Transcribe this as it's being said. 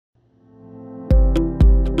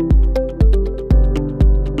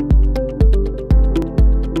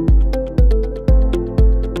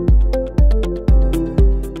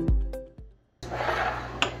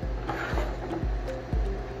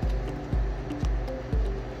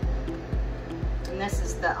this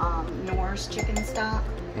is the Nor's chicken stock.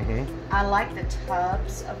 Mm-hmm. I like the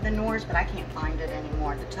tubs of the Nor's, but I can't find it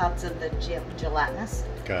anymore. The tubs of the gelatinous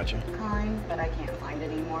Gotcha. kind, but I can't find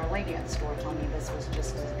it anymore. A lady at the store told me this was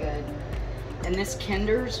just as good. And this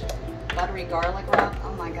Kinder's buttery garlic rub,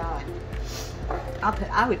 oh my god.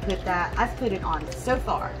 I would put that, I've put it on, so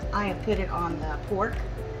far, I have put it on the pork,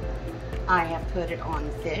 I have put it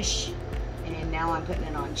on fish, and now I'm putting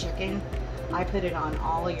it on chicken. I put it on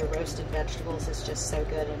all of your roasted vegetables. It's just so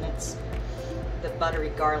good, and it's the buttery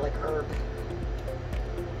garlic herb.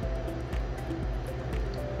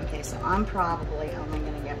 Okay, so I'm probably only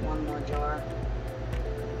going to get one more jar.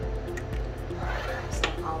 So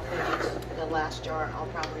I'll put the last jar, I'll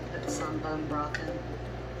probably put some bone broth in.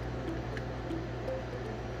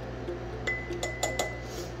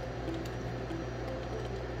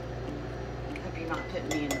 Hope you're not putting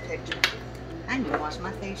me in the picture. I didn't even wash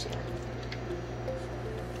my face yet.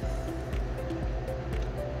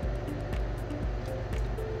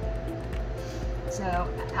 So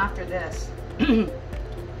after this,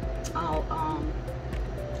 I'll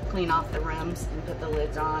clean off the rims and put the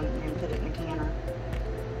lids on and put it in the canner,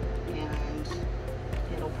 and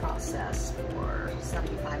it'll process for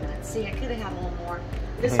 75 minutes. See, I could have had a little more.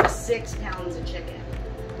 This was 6 pounds of chicken.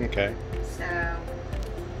 Okay. So I'm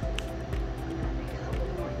gonna make it a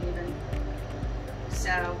little more even.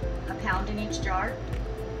 So a pound in each jar.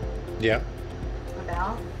 Yeah.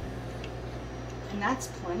 About. And that's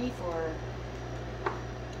plenty for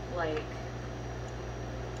like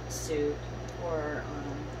soup or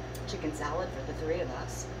chicken salad for the 3 of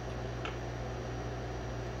us.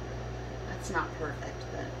 That's not perfect,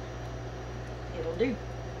 but it'll do.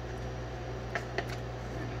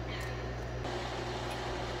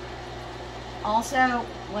 Also,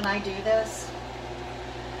 when I do this,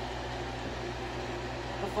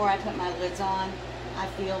 before I put my lids on, I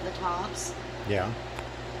feel the tops. Yeah.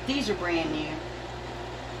 These are brand new.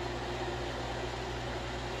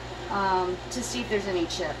 To see if there's any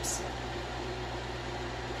chips,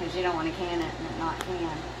 because you don't want to can it and it not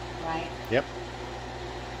can, right? Yep.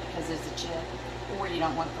 Because there's a chip, or you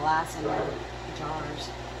don't want glass in your jars.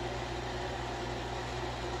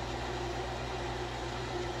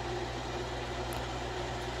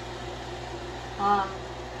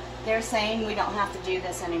 They're saying we don't have to do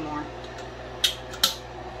this anymore.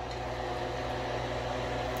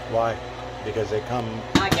 Why? Because they come.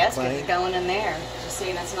 I guess because plain? it's going in there. Just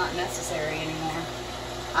saying it's not necessary anymore.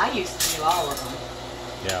 I used to do all of them.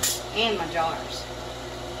 Yeah. And my jars.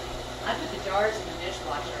 I put the jars in the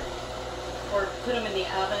dishwasher, or put them in the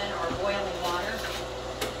oven or boiling water.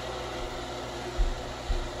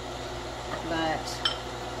 But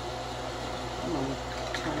I'm gonna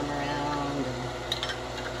turn them around.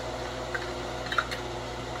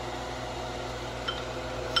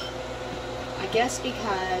 I guess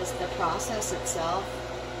because the process itself,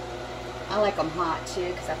 I like them hot too,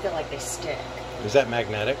 because I feel like they stick. Is that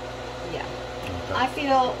magnetic? Yeah. Okay. I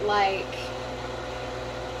feel like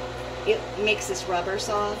it makes this rubber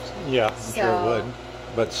soft. Yeah, I'm sure it would.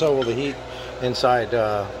 But so will the heat inside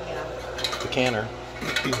the canner.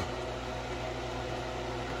 It's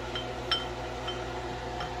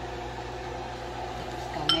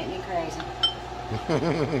gonna make me crazy.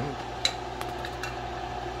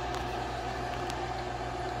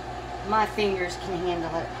 My fingers can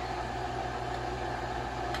handle it.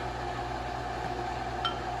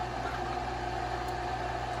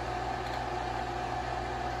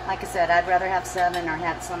 Like I said, I'd rather have 7 or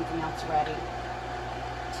have something else ready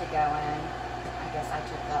to go in. I guess I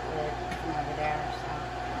took that lid from over there,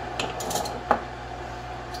 so.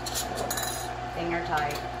 Finger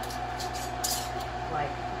tight.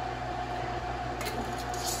 Like.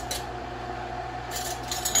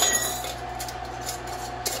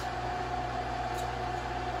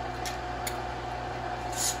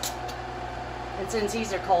 And since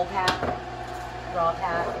these are cold pack, raw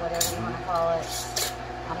pack, whatever you want to call it,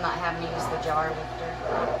 I'm not having to use the jar lifter.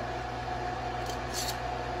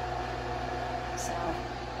 So,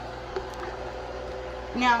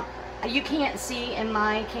 now, you can't see in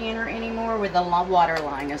my canner anymore where the water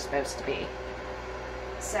line is supposed to be.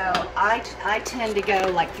 So, I tend to go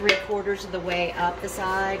like 3/4 of the way up the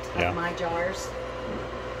side of my jars.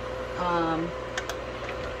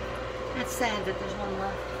 That's sad that there's one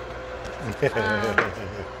left.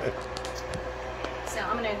 So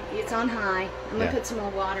I'm gonna, it's on high. I'm gonna put some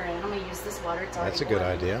more water in. I'm gonna use this water. It's already That's a good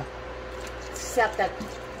boiling. idea. Except that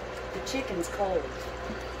the chicken's cold.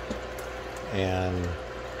 And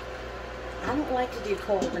I don't like to do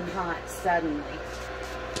cold and hot suddenly.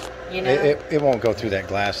 You know? It won't go through that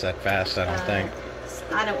glass that fast, I don't think.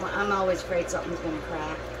 I don't want, I'm always afraid something's gonna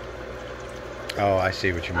crack. Oh, I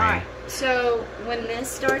see what you mean. All right, so when this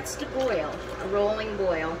starts to boil, a rolling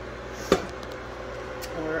boil,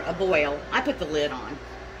 or a boil, I put the lid on.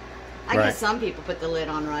 I guess some people put the lid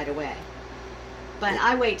on right away. But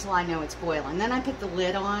I wait till I know it's boiling. Then I put the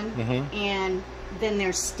lid on, and then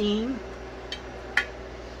there's steam.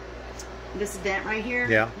 This vent right here,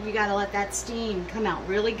 you got to let that steam come out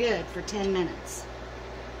really good for 10 minutes.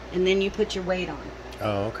 And then you put your weight on.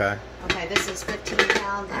 Oh, okay. Okay, this is 15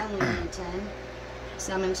 pounds. I only need 10.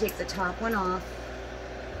 So I'm going to take the top one off.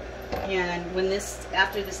 And when this,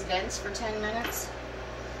 after this vents for 10 minutes,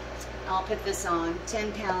 I'll put this on,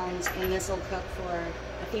 10 pounds, and this will cook for,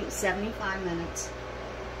 I think, 75 minutes.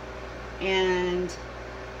 And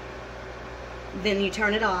then you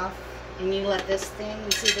turn it off, and you let this thing,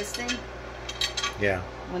 you see this thing? Yeah.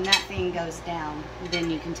 When that thing goes down, then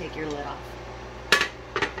you can take your lid off.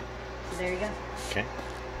 So there you go. Okay.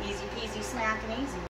 Easy peasy, smack and easy.